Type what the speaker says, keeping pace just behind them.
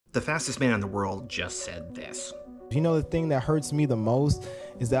The fastest man in the world just said this. You know, the thing that hurts me the most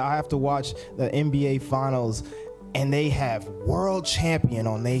is that I have to watch the NBA Finals and they have world champion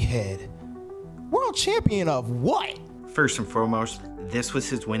on their head. World champion of what? First and foremost, this was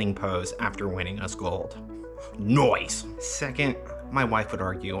his winning pose after winning us gold. Noise. Second, my wife would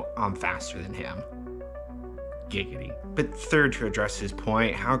argue I'm faster than him. Giggity. But third, to address his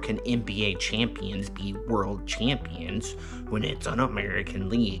point, how can NBA champions be world champions when it's an American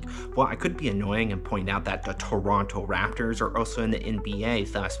league? Well, I could be annoying and point out that the Toronto Raptors are also in the NBA,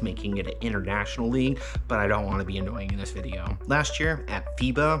 thus making it an international league, but I don't want to be annoying in this video. Last year at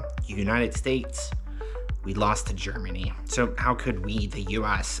FIBA, United States, we lost to Germany. So how could we, the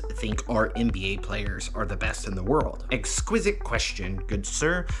US, think our NBA players are the best in the world? Exquisite question, good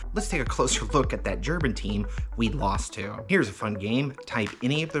sir. Let's take a closer look at that German team we lost to. Here's a fun game. Type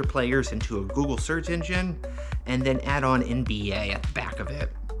any of their players into a Google search engine and then add on NBA at the back of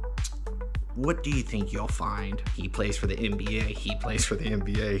it. What do you think you'll find? He plays for the NBA, he plays for the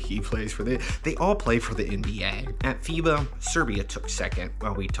NBA, he plays for the... They all play for the NBA. At FIBA, Serbia took second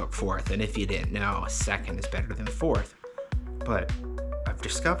while we took fourth. And if you didn't know, second is better than fourth. But I've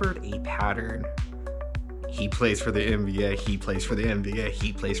discovered a pattern. He plays for the NBA, he plays for the NBA,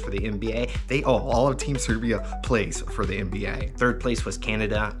 he plays for the NBA. All of Team Serbia plays for the NBA. Third place was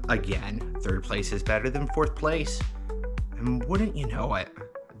Canada again. Third place is better than fourth place. And wouldn't you know it,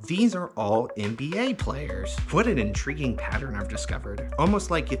 these are all NBA players. What an intriguing pattern I've discovered.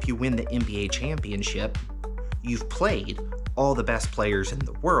 Almost like if you win the NBA championship, you've played all the best players in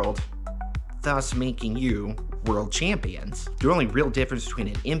the world, thus making you world champions. The only real difference between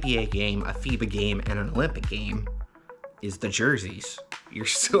an NBA game, a FIBA game, and an Olympic game is the jerseys. You're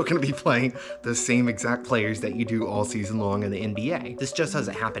still gonna be playing the same exact players that you do all season long in the NBA. This just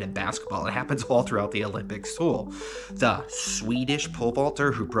doesn't happen in basketball. It happens all throughout the Olympics too. The Swedish pole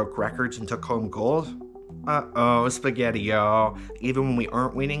vaulter who broke records and took home gold, spaghetti-o. Even when we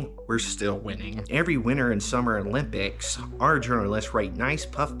aren't winning, we're still winning. Every winter and summer Olympics, our journalists write nice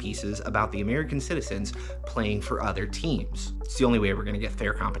puff pieces about the American citizens playing for other teams. It's the only way we're gonna get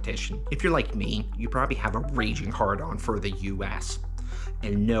fair competition. If you're like me, you probably have a raging hard-on for the US.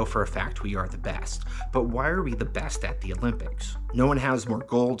 And know for a fact we are the best. But why are we the best at the Olympics? No one has more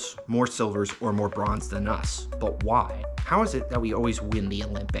golds, more silvers, or more bronze than us. But why? How is it that we always win the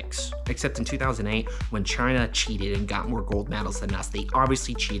Olympics? Except in 2008, when China cheated and got more gold medals than us. They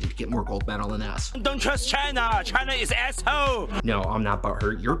obviously cheated to get more gold medal than us. Don't trust China. China is asshole. No, I'm not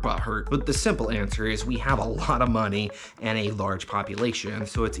butthurt. You're butthurt. But the simple answer is we have a lot of money and a large population,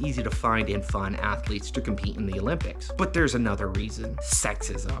 so it's easy to find and fund athletes to compete in the Olympics. But there's another reason.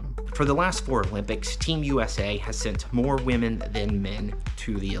 Sexism. For the last 4 Olympics, Team USA has sent more women than men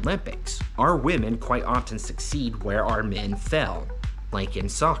to the Olympics. Our women quite often succeed where our men fell, like in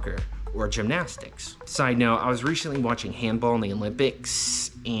soccer or gymnastics. Side note, I was recently watching handball in the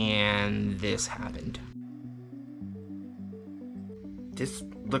Olympics, and this happened. This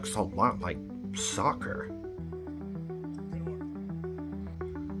looks a lot like soccer,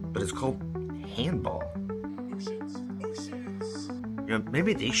 but it's called handball. You know,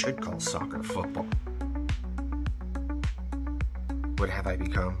 maybe they should call soccer football. What have I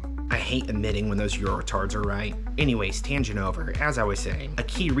become? I hate admitting when those Eurotards are right. Anyways, tangent over. As I was saying, a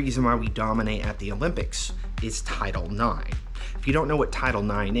key reason why we dominate at the Olympics is Title IX. If you don't know what Title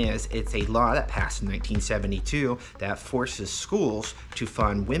IX is, it's a law that passed in 1972 that forces schools to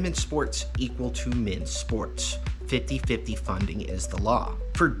fund women's sports equal to men's sports. 50-50 funding is the law.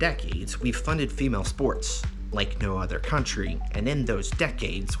 For decades, we've funded female sports like no other country, and in those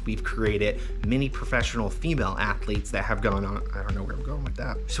decades we've created many professional female athletes that have gone on, I don't know where I'm going with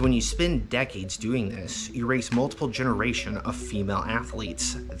that. So when you spend decades doing this, you raise multiple generations of female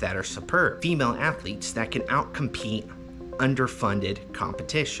athletes that are superb. Female athletes that can outcompete underfunded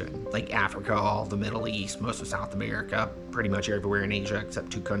competition, like Africa, all the Middle East, most of South America, pretty much everywhere in Asia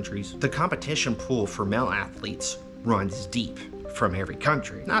except 2 countries. The competition pool for male athletes runs deep from every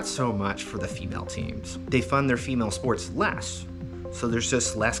country, not so much for the female teams. They fund their female sports less, so there's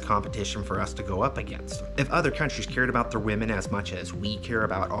just less competition for us to go up against. If other countries cared about their women as much as we care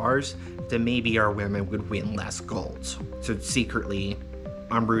about ours, then maybe our women would win less golds. So secretly,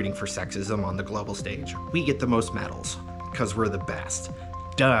 I'm rooting for sexism on the global stage. We get the most medals, because we're the best.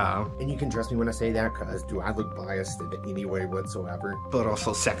 Duh. And you can trust me when I say that, because do I look biased in any way whatsoever? But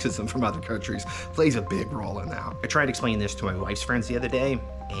also sexism from other countries plays a big role in that. I tried explaining this to my wife's friends the other day,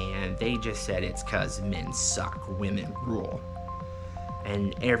 and they just said it's because men suck, women rule.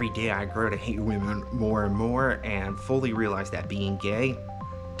 And every day I grow to hate women more and more and fully realize that being gay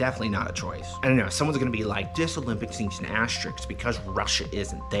Definitely not a choice. I don't know, someone's gonna be like, this Olympics needs an asterisk because Russia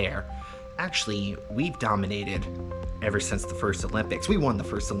isn't there. Actually, we've dominated ever since the first Olympics. We won the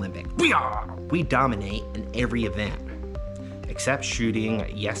first Olympic. We dominate in every event. Except shooting.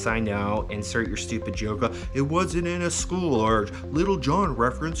 Yes, I know. Insert your stupid joke. It wasn't in a school or Little John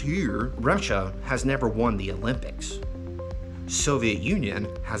reference here. Russia has never won the Olympics. Soviet Union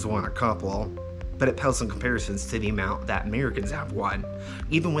has won a couple, but it pales in comparisons to the amount that Americans have won.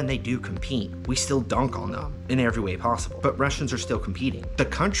 Even when they do compete, we still dunk on them in every way possible. But Russians are still competing. The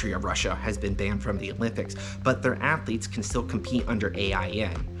country of Russia has been banned from the Olympics, but their athletes can still compete under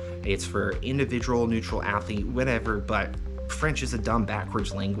AIN. It's for individual, neutral athlete, whatever, but French is a dumb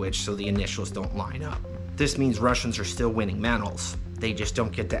backwards language, so the initials don't line up. This means Russians are still winning medals. They just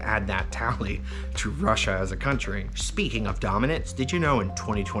don't get to add that tally to Russia as a country. Speaking of dominance, did you know in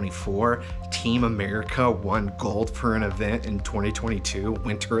 2024, Team America won gold for an event in 2022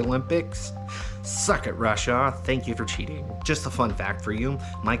 Winter Olympics? Suck it, Russia. Thank you for cheating. Just a fun fact for you,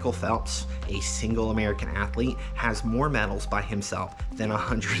 Michael Phelps, a single American athlete, has more medals by himself than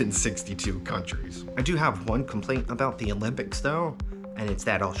 162 countries. I do have one complaint about the Olympics though, and it's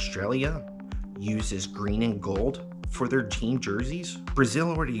that Australia uses green and gold for their team jerseys. Brazil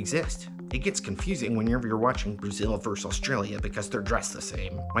already exists. It gets confusing whenever you're watching Brazil versus Australia because they're dressed the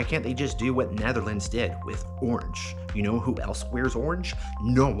same. Why can't they just do what Netherlands did with orange? You know who else wears orange?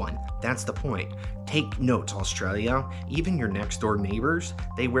 No one. That's the point. Take notes, Australia. Even your next door neighbors,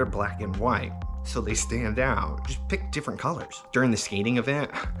 they wear black and white, so they stand out. Just pick different colors. During the skating event,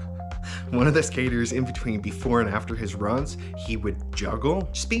 one of the skaters in between before and after his runs, he would juggle.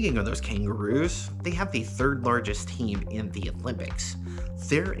 Speaking of those kangaroos, they have the third largest team in the Olympics.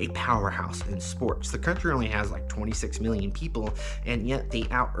 They're a powerhouse in sports. The country only has like 26 million people, and yet they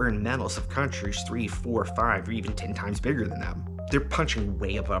out-earn medals of countries 3, 4, 5, or even 10 times bigger than them. They're punching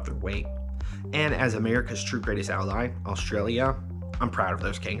way above their weight. And as America's true greatest ally, Australia, I'm proud of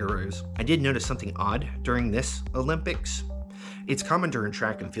those kangaroos. I did notice something odd during this Olympics. It's common during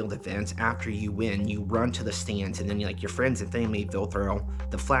track and field events, after you win, you run to the stands and then like your friends and family, they'll throw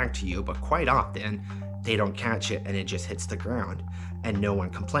the flag to you, but quite often they don't catch it and it just hits the ground and no one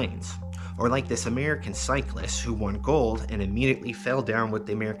complains. Or like this American cyclist who won gold and immediately fell down with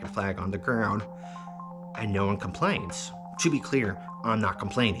the American flag on the ground and no one complains. To be clear, I'm not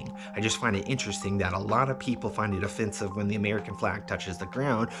complaining. I just find it interesting that a lot of people find it offensive when the American flag touches the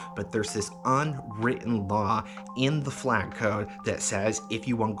ground, but there's this unwritten law in the flag code that says if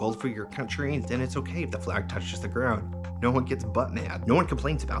you won gold for your country, then it's okay if the flag touches the ground. No one gets butt mad. No one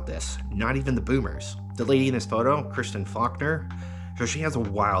complains about this, not even the boomers. The lady in this photo, Kristen Faulkner, so she has a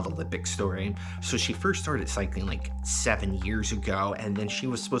wild Olympic story. So she first started cycling like 7 years ago, and then she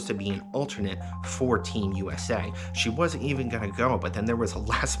was supposed to be an alternate for Team USA. She wasn't even gonna go, but then there was a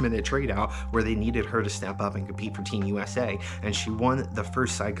last minute trade out where they needed her to step up and compete for Team USA, and she won the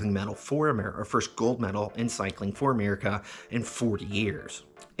first cycling medal for America, or first gold medal in cycling for America in 40 years.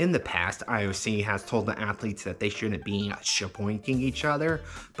 In the past, IOC has told the athletes that they shouldn't be shapoinking each other,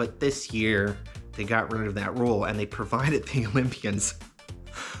 but this year, they got rid of that rule and they provided the Olympians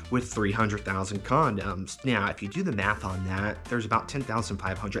with 300,000 condoms. Now, if you do the math on that, there's about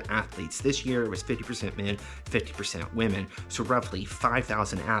 10,500 athletes. This year, it was 50% men, 50% women. So roughly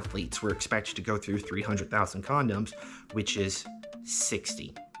 5,000 athletes were expected to go through 300,000 condoms, which is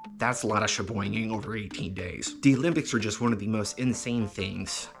 60. That's a lot of shaboinging over 18 days. The Olympics are just one of the most insane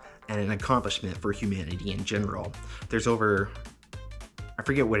things and an accomplishment for humanity in general. There's over, I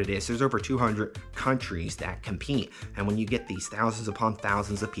forget what it is, there's over 200 countries that compete. And when you get these thousands upon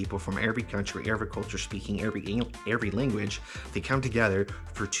thousands of people from every country, every culture, speaking every language, they come together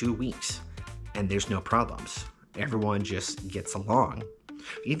for 2 weeks and there's no problems. Everyone just gets along.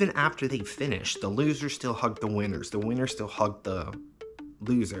 Even after they finish, the losers still hug the winners still hug the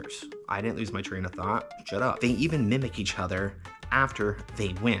losers. I didn't lose my train of thought. Shut up. They even mimic each other after they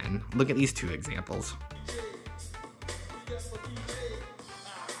win. Look at these two examples.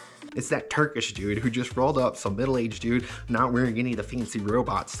 It's that Turkish dude who just rolled up, some middle-aged dude not wearing any of the fancy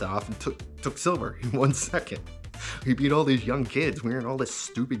robot stuff, and took silver in 1 second. He beat all these young kids wearing all this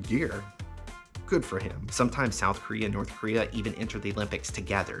stupid gear. Good for him. Sometimes South Korea and North Korea even enter the Olympics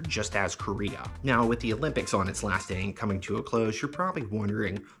together, just as Korea. Now, with the Olympics on its last day and coming to a close, you're probably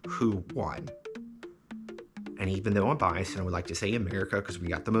wondering who won. And even though I'm biased and I would like to say America because we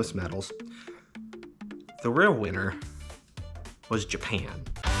got the most medals, the real winner was Japan.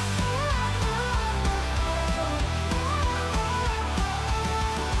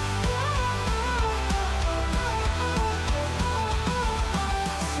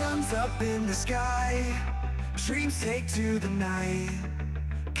 Up in the sky, dreams take to the night.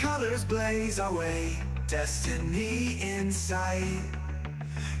 colors blaze our way, destiny in sight.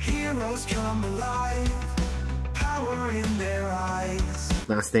 Heroes come alive, power in their eyes.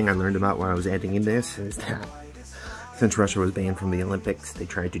 Last thing I learned about while I was editing this is that since Russia was banned from the Olympics, they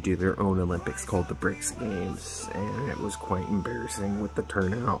tried to do their own Olympics called the BRICS Games, and it was quite embarrassing with the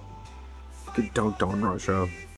turnout. Get dunked on Russia.